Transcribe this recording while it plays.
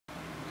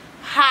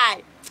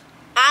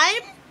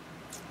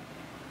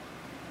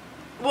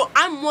Well,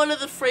 I'm one of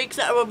the freaks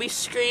that will be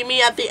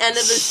screaming at the end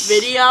of this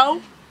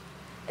video.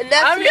 And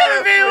that's I'm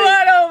gonna be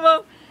one of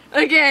them.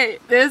 Okay,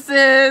 this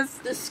is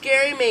the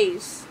scary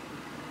maze.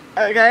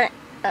 Okay,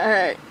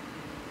 alright.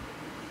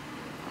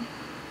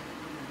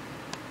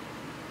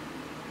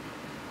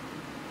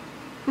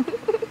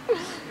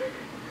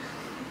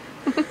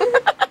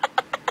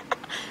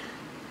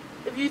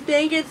 If you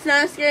think it's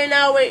not scary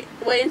now, wait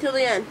until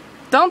the end.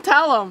 Don't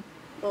tell them.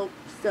 Well,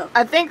 still.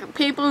 I think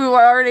people who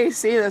already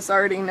see this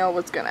already know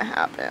what's gonna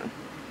happen.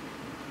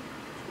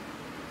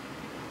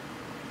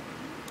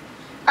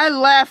 I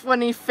laugh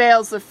when he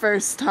fails the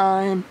first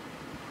time.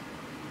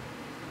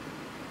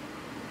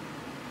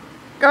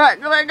 Go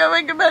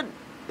on.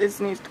 This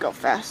needs to go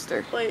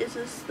faster. Wait, is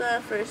this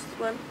the first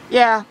one?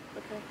 Yeah.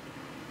 Okay.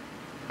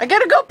 I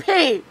gotta go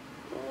pee.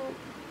 Well,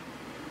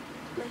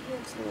 my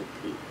hands smell like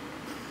pee.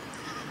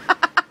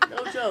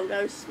 No joke,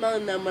 I was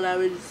smelling them when I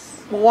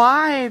was...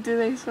 Why do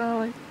they smell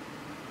like...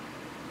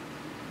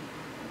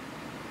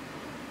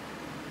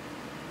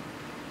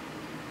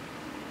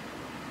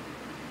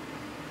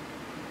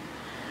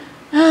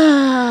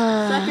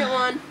 Second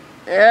one.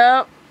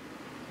 Yep.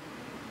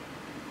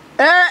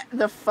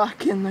 The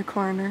fuck in the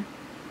corner.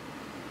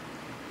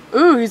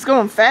 Ooh, he's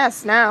going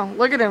fast now.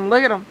 Look at him,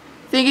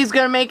 Think he's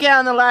gonna make it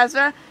on the last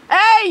one?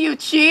 Hey, you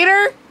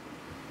cheater!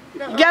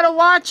 No. You gotta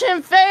watch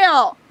him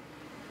fail!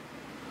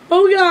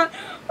 Oh god!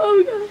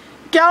 Oh god!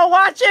 Gotta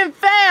watch him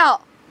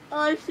fail! Oh,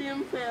 I see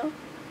him fail.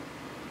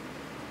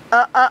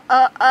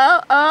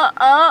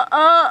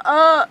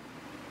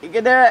 You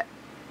can do it.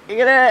 You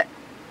can do it.